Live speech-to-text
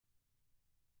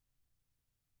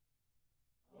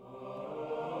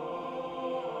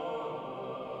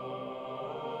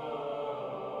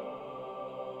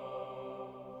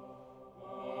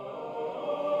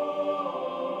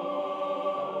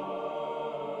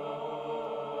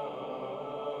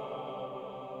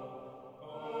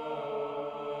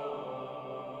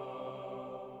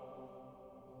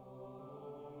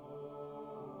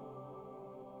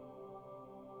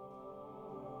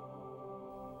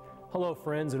Hello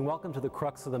friends, and welcome to the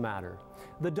crux of the matter.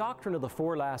 The doctrine of the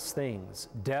four last things,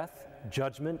 death,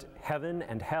 judgment, heaven,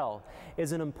 and hell,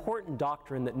 is an important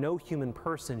doctrine that no human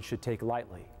person should take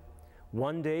lightly.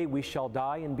 One day we shall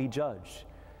die and be judged.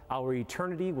 Our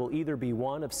eternity will either be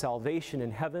one of salvation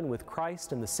in heaven with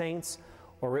Christ and the saints,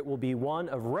 or it will be one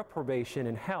of reprobation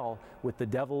in hell with the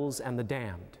devils and the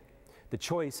damned. The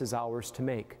choice is ours to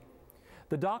make.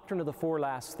 The doctrine of the four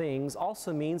last things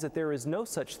also means that there is no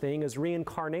such thing as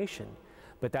reincarnation,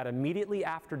 but that immediately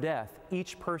after death,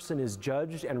 each person is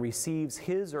judged and receives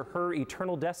his or her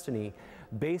eternal destiny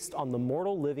based on the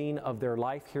mortal living of their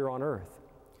life here on earth.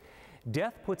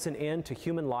 Death puts an end to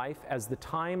human life as the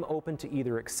time open to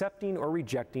either accepting or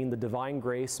rejecting the divine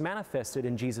grace manifested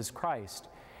in Jesus Christ,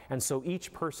 and so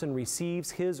each person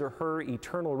receives his or her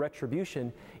eternal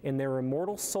retribution in their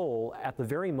immortal soul at the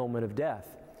very moment of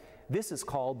death. This is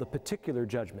called the particular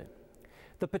judgment.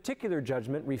 The particular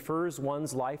judgment refers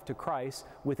one's life to Christ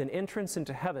with an entrance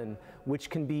into heaven, which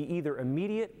can be either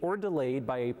immediate or delayed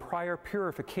by a prior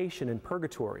purification in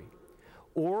purgatory,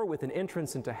 or with an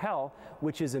entrance into hell,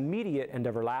 which is immediate and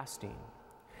everlasting.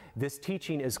 This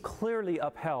teaching is clearly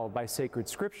upheld by sacred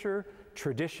scripture,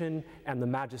 tradition, and the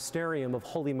magisterium of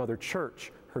Holy Mother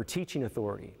Church, her teaching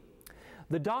authority.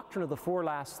 The doctrine of the four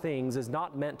last things is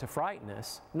not meant to frighten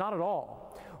us, not at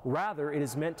all. Rather, it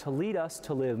is meant to lead us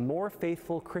to live more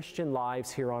faithful Christian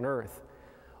lives here on earth.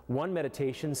 One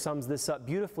meditation sums this up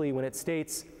beautifully when it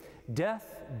states,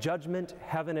 "Death, judgment,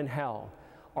 heaven, and hell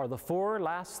are the four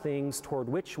last things toward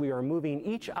which we are moving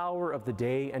each hour of the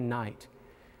day and night.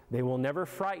 They will never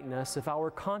frighten us if our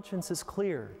conscience is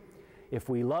clear, if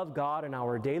we love God in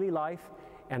our daily life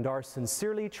and are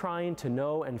sincerely trying to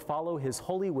know and follow His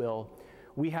holy will.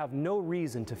 We have no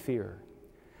reason to fear.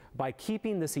 By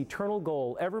keeping this eternal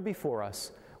goal ever before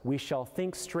us, we shall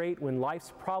think straight when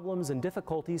life's problems and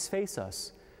difficulties face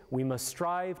us. We must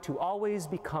strive to always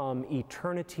become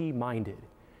eternity-minded."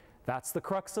 That's the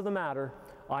crux of the matter.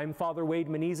 I'm Father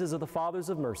Menezes of the Fathers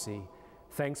of Mercy.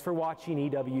 Thanks for watching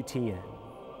EWTN.